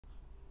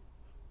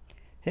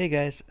Hey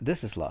guys,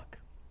 this is Locke.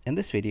 In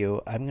this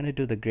video, I'm going to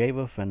do the Grave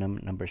of Venom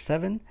number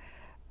 7,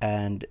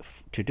 and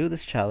to do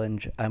this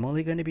challenge, I'm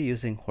only going to be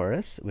using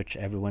Horus, which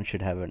everyone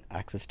should have an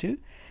access to,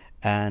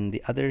 and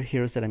the other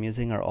heroes that I'm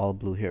using are all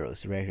blue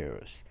heroes, rare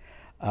heroes.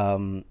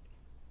 Um,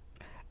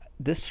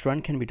 this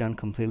run can be done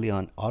completely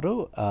on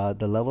auto.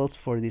 The levels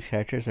for these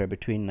characters are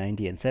between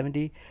 90 and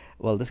 70.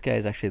 Well, this guy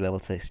is actually level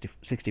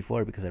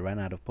 64 because I ran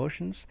out of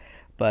potions,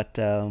 but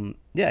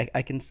yeah,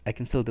 I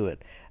can still do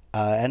it.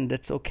 And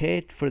it's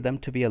okay for them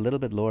to be a little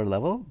bit lower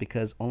level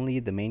because only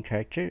the main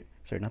character,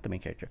 sorry, not the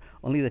main character,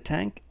 only the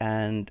tank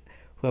and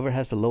whoever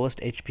has the lowest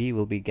HP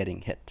will be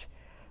getting hit.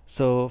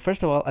 So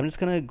first of all, I'm just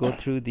gonna go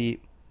through the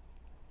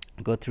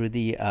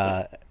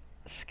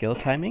skill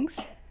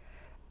timings.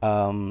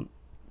 Um,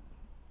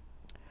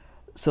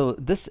 so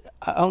this,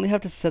 I only have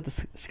to set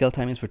the skill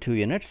timings for 2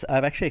 units.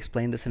 I've actually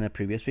explained this in a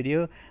previous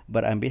video,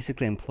 but I'm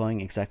basically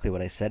employing exactly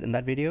what I said in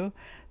that video.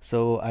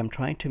 So I'm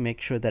trying to make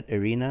sure that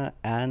Arena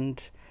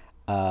and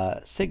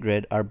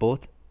Sigrid are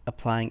both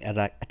applying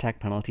attack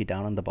penalty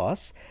down on the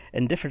boss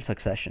in different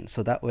succession.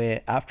 So that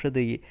way, after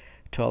the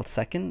 12th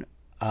second,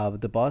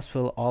 the boss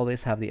will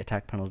always have the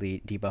attack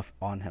penalty debuff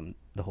on him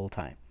the whole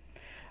time.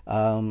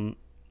 Um,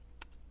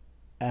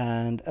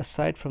 and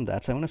aside from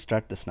that, so I'm going to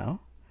start this now.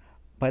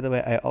 By the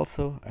way, I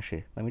also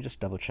actually let me just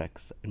double check.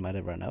 It might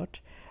have run out.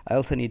 I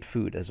also need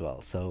food as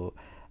well, so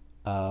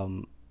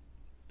um,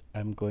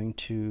 I'm going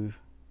to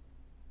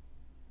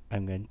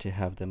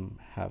have them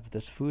have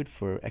this food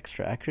for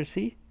extra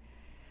accuracy.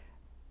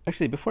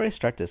 Actually, before I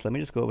start this, let me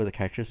just go over the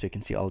characters so you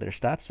can see all their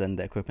stats and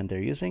the equipment they're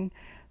using.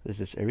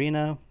 This is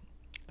Arena,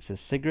 this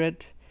is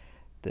Sigrid,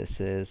 this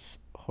is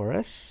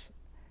Horus,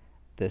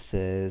 this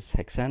is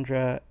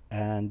Hexandra,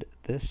 and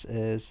this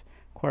is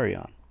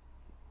Quarion.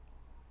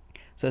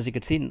 So as you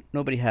can see,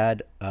 nobody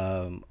had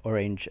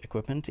orange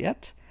equipment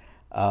yet.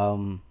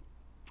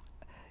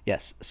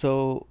 Yes,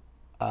 so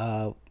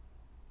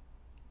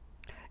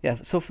yeah,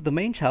 so for the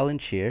main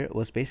challenge here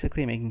was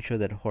basically making sure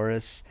that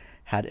Horus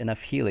had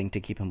enough healing to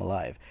keep him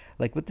alive.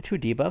 Like with the two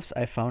debuffs,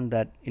 I found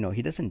that,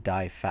 he doesn't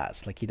die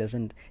fast. Like he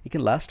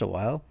can last a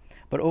while,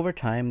 but over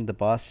time the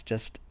boss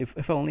just,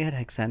 if I only had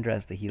Hexandra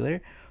as the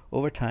healer,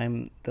 over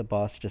time the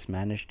boss just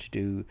managed to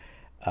do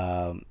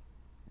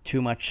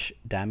too much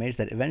damage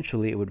that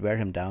eventually it would wear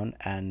him down,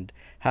 and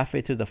halfway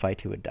through the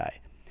fight he would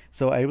die.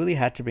 So I really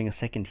had to bring a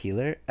second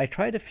healer. I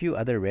tried a few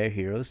other rare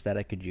heroes that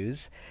I could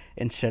use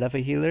instead of a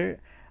healer,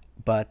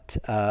 but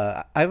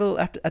I will,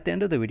 at the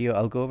end of the video,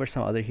 I'll go over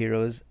some other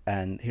heroes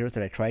and heroes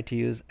that I tried to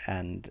use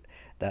and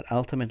that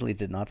ultimately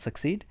did not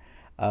succeed.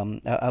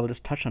 I will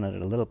just touch on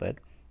it a little bit,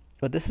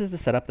 but this is the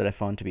setup that I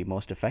found to be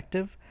most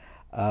effective.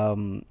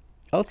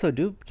 Also,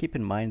 do keep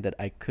in mind that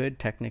I could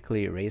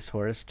technically raise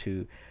Horus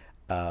to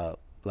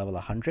level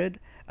 100.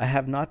 I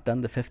have not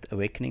done the 5th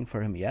awakening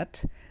for him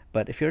yet,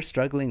 but if you're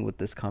struggling with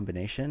this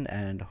combination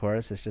and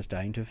Horus is just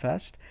dying too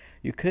fast,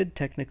 you could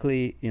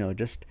technically,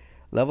 just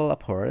level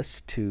up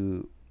Horus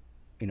to,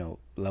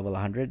 level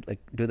 100, like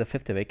do the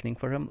 5th awakening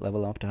for him,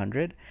 level up to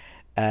 100,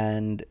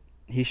 and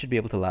he should be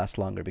able to last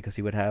longer because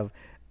he would have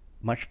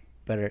much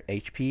better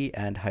HP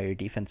and higher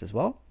defense as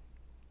well.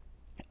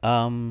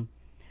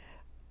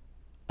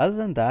 Other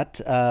than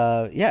that,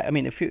 yeah, I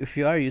mean, if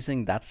you are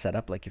using that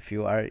setup, like if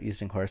you are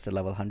using Horus at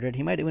level 100,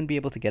 he might even be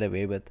able to get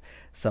away with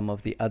some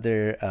of the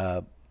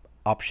other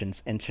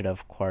options instead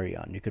of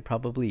Quarion. You could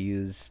probably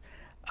use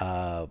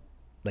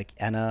like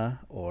Anna,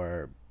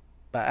 or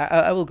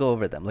I will go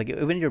over them. Like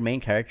even your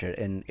main character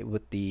in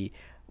with the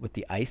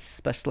ice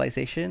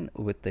specialization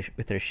with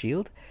their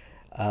shield,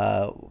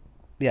 uh,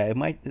 yeah, it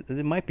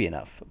might be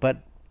enough.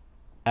 But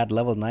at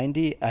level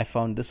 90, I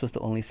found this was the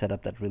only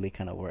setup that really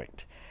kind of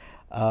worked.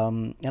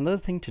 Another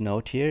thing to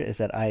note here is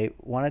that I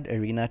wanted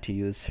Arena to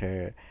use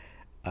her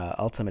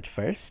ultimate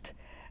first,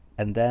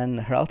 and then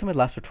her ultimate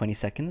lasts for 20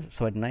 seconds.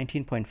 So at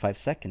 19.5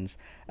 seconds,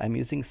 I'm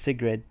using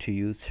Sigrid to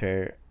use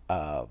her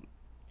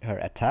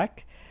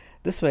attack.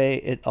 This way,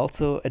 it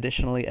also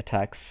additionally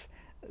attacks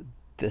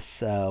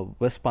this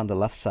wisp on the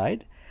left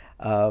side,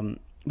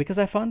 because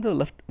I found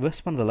the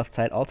wisp on the left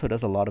side also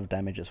does a lot of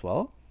damage as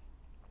well.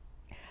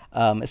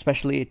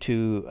 Especially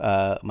to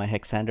my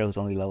Hexandra, who's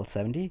only level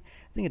 70.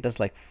 I think it does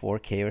like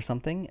 4k or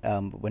something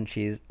when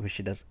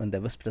when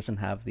the Wisp doesn't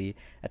have the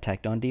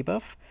attack down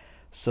debuff.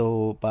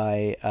 So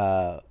by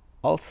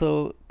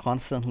also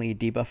constantly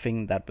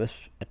debuffing that Wisp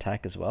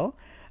attack as well,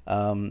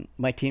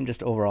 my team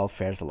just overall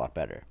fares a lot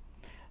better.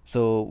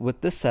 So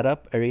with this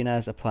setup, Arena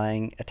is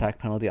applying attack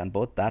penalty on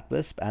both that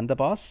Wisp and the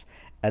boss,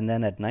 and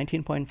then at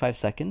 19.5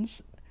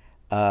 seconds,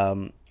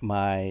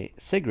 my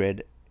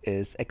Sigrid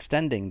is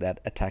extending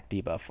that attack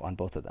debuff on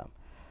both of them.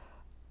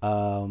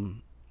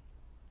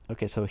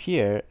 Okay, so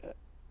here,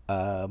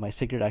 my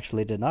Sigrid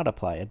actually did not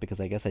apply it because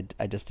I guess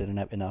I just didn't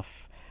have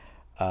enough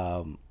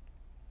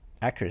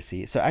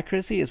accuracy. So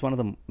accuracy is one of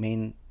the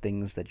main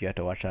things that you have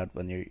to watch out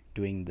when you're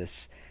doing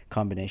this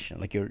combination.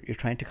 Like you're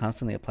trying to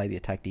constantly apply the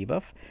attack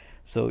debuff,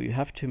 so you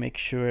have to make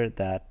sure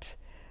that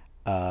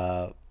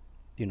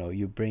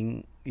you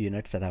bring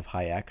units that have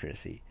high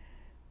accuracy.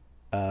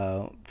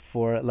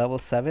 For level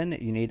 7,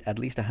 you need at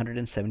least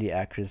 170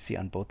 accuracy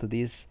on both of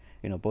these,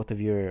 both of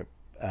your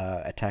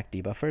attack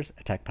debuffers,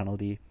 attack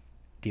penalty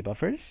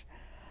debuffers.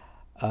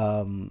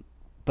 Um,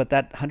 but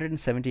that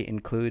 170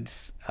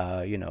 includes,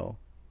 that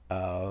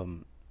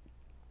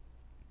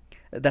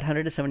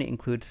 170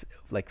 includes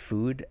like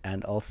food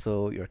and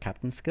also your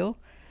captain skill.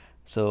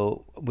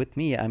 So with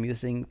me, I'm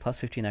using plus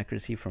 15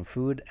 accuracy from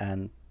food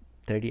and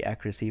 30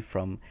 accuracy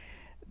from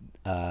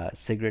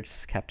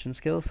Sigurd's captain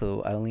skill.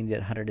 So I only need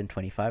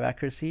 125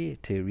 accuracy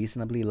to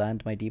reasonably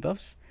land my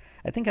debuffs.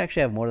 I think I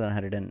actually have more than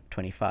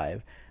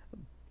 125.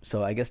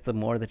 So I guess the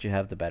more that you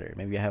have, the better.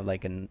 Maybe I have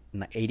like an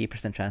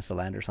 80% chance to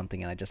land or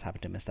something, and I just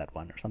happen to miss that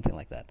one or something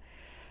like that.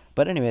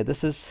 But anyway,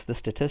 this is the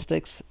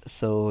statistics.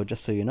 So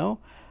just so you know,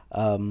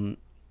 um,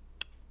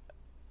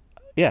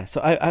 yeah,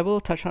 so I will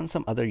touch on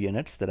some other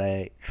units that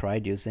I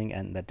tried using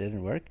and that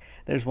didn't work.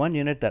 There's one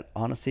unit that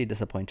honestly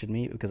disappointed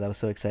me because I was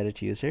so excited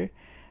to use her,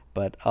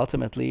 but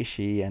ultimately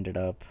she ended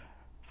up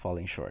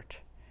falling short.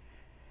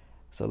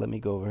 So let me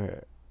go over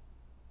her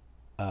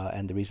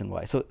and the reason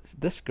why. So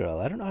this girl,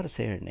 I don't know how to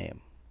say her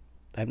name.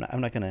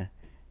 I'm not gonna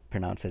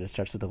pronounce it. It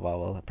starts with a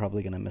vowel. I'm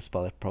probably gonna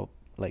misspell it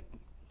like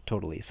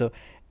totally. So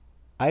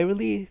I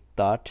really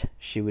thought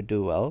she would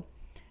do well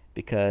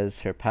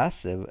because her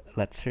passive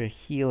lets her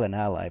heal an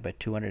ally by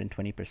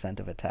 220%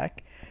 of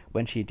attack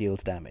when she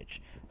deals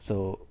damage.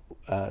 So,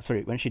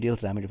 sorry, when she deals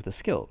damage with a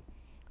skill.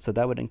 So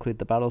that would include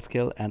the battle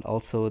skill and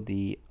also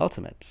the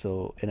ultimate.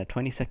 So in a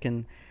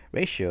 20-second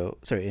ratio,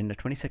 sorry, in a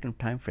 20-second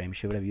time frame,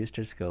 she would have used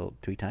her skill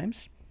 3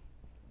 times.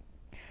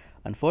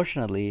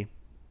 Unfortunately,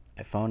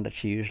 I found that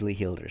she usually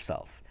healed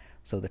herself.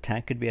 So the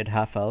tank could be at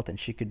half health and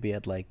she could be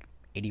at like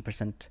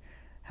 80%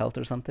 health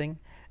or something,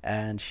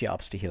 and she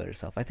opts to heal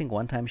herself. I think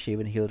one time she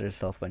even healed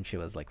herself when she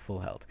was like full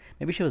health.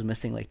 Maybe she was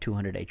missing like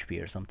 200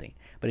 HP or something.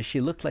 But if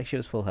she looked like she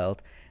was full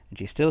health and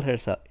she still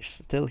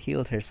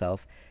healed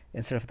herself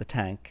instead of the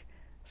tank,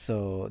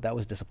 so that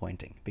was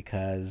disappointing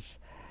because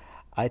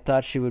I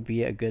thought she would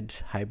be a good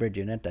hybrid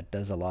unit that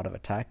does a lot of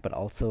attack but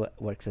also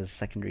works as a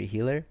secondary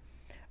healer.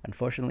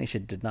 Unfortunately, she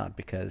did not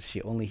because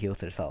she only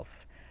heals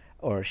herself,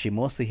 or she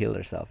mostly healed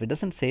herself. It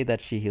doesn't say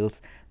that she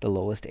heals the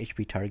lowest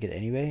HP target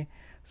anyway,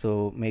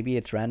 so maybe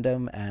it's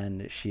random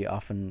and she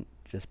often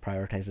just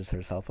prioritizes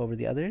herself over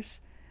the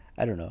others.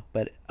 I don't know,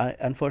 but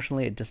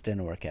unfortunately, it just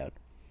didn't work out.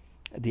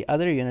 The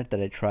other unit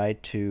that I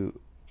tried to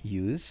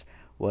use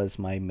was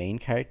my main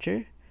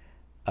character.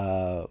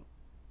 Uh,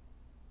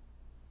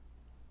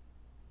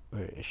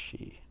 where is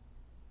she?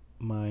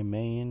 My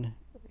main,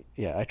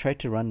 yeah, I tried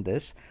to run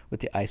this with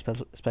the eye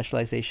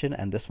specialization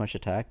and this much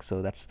attack,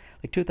 so that's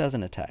like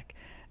 2000 attack.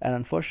 And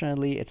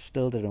unfortunately, it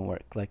still didn't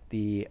work. Like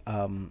the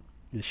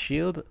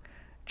shield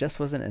just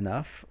wasn't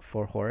enough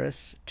for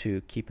Horus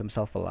to keep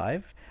himself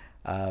alive.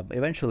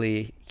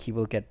 Eventually, he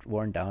will get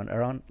worn down.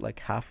 Around like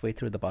halfway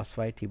through the boss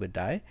fight, he would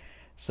die.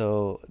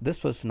 So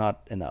this was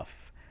not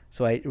enough.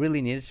 So I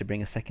really needed to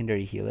bring a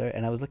secondary healer,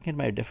 and I was looking at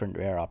my different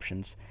rare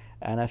options,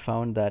 and I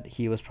found that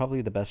he was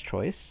probably the best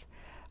choice.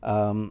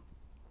 Um,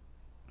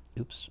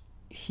 oops,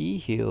 he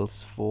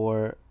heals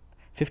for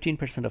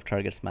 15% of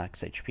target's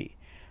max HP.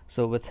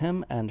 So with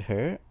him and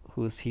her,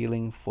 who's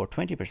healing for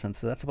 20%,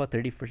 so that's about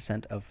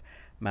 30% of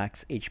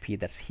max HP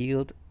that's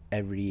healed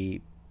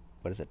every,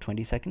 what is it,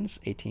 20 seconds?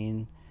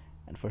 18,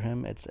 and for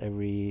him it's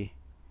every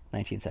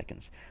 19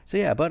 seconds. So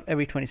yeah, about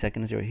every 20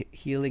 seconds you're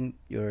healing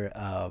your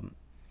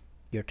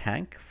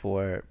tank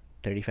for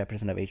 35%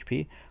 of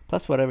HP,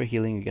 plus whatever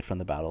healing you get from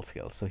the battle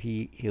skill. So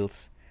he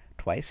heals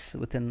twice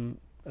within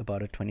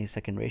about a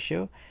 20-second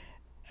ratio,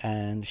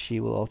 and she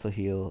will also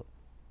heal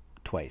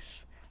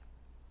twice.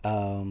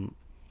 Um,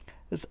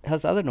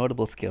 his other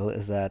notable skill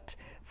is that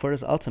for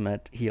his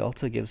ultimate, he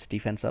also gives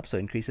defense up, so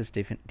increases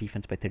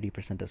defense by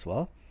 30% as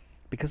well.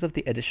 Because of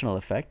the additional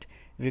effect,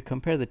 if you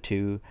compare the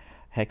two,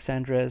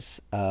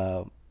 Hexandra's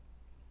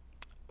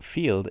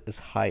field is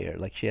higher.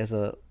 Like she has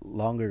a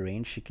longer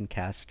range, she can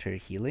cast her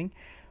healing,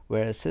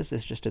 whereas his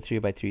is just a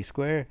 3x3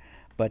 square,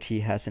 but he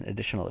has an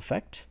additional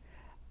effect.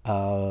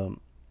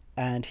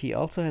 And he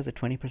also has a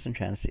 20%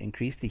 chance to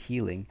increase the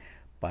healing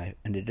by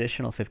an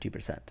additional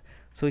 50%.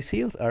 So his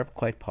heals are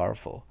quite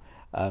powerful.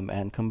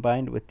 And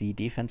combined with the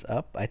defense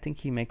up, I think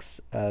he makes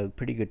a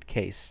pretty good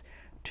case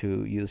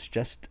to use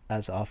just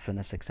as often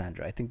as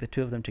Hexandra. I think the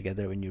two of them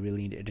together, when you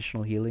really need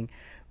additional healing,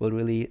 will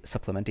really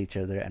supplement each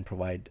other and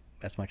provide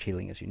as much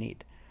healing as you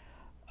need.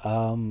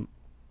 Um,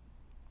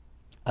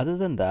 Other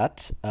than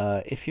that,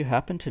 if you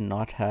happen to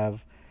not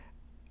have,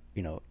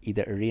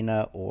 either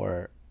Arena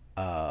or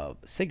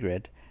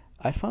Sigrid,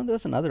 I found there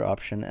was another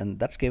option, and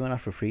that's given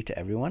out for free to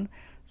everyone.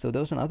 So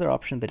there was another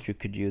option that you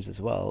could use as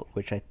well,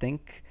 which I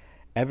think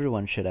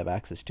everyone should have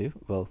access to.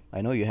 Well,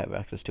 I know you have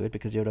access to it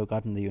because you would have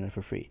gotten the unit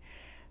for free.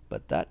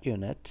 But that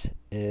unit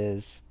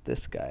is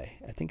this guy.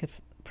 I think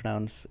it's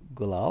pronounced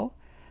Gulal.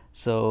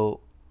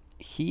 So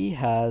he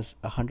has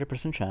a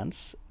 100%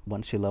 chance,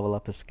 once you level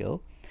up his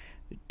skill,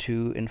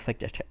 to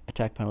inflict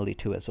attack penalty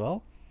 2 as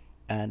well.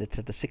 And it's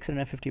at the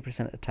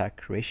 650%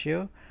 attack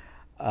ratio.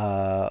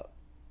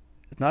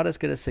 Not as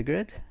good as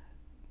Sigrid,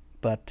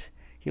 but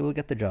he will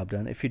get the job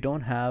done. If you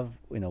don't have,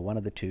 one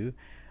of the two,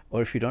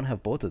 or if you don't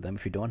have both of them,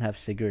 if you don't have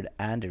Sigurd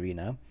and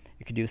Arena,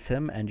 you could use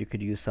him and you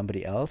could use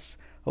somebody else.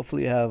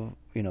 Hopefully you have,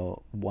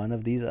 one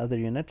of these other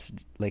units.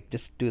 Like,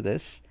 just do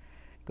this.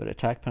 Go to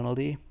attack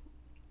penalty,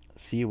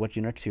 see what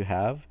units you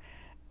have,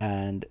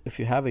 and if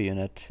you have a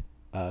unit,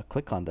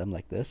 click on them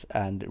like this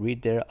and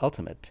read their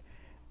ultimate.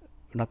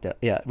 Not their,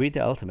 yeah, read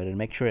their ultimate and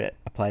make sure it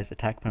applies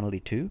attack penalty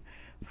 2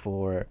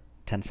 for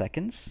 10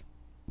 seconds.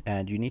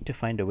 And you need to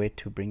find a way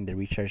to bring the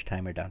recharge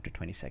timer down to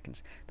 20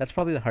 seconds. That's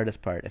probably the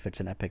hardest part if it's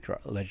an epic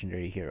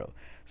legendary hero.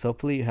 So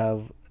hopefully you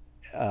have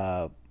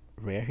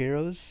rare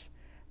heroes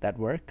that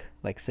work,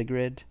 like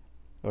Sigrid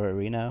or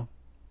Arena,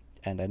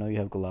 and I know you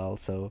have Gulal.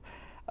 So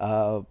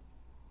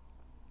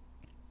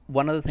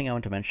one other thing I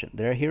want to mention,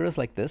 there are heroes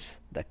like this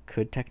that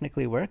could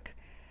technically work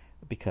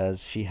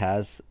because she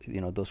has,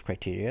 those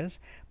criterias.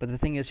 But the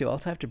thing is, you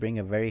also have to bring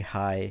a very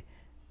high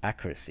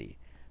accuracy.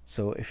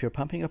 So if you're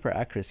pumping up her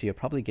accuracy, you're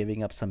probably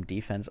giving up some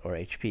defense or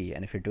HP.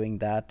 And if you're doing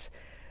that,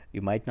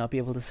 you might not be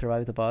able to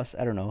survive the boss.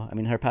 I don't know. I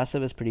mean, her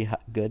passive is pretty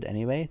good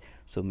anyway,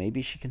 so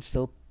maybe she can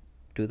still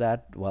do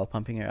that while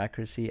pumping her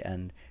accuracy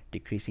and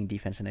decreasing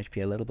defense and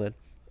HP a little bit.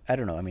 I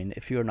don't know. I mean,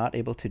 if you're not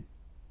able to,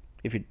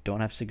 if you don't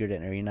have Sigurd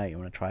in Arena, you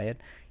want to try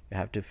it, you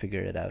have to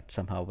figure it out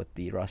somehow with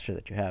the roster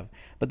that you have.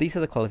 But these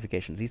are the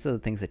qualifications. These are the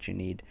things that you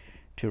need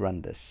to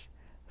run this.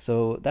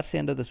 So that's the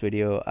end of this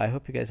video. I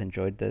hope you guys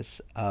enjoyed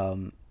this.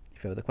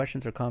 If you have other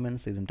questions or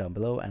comments, leave them down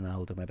below, and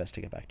I'll do my best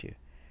to get back to you.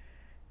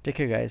 Take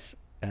care, guys,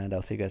 and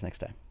I'll see you guys next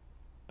time.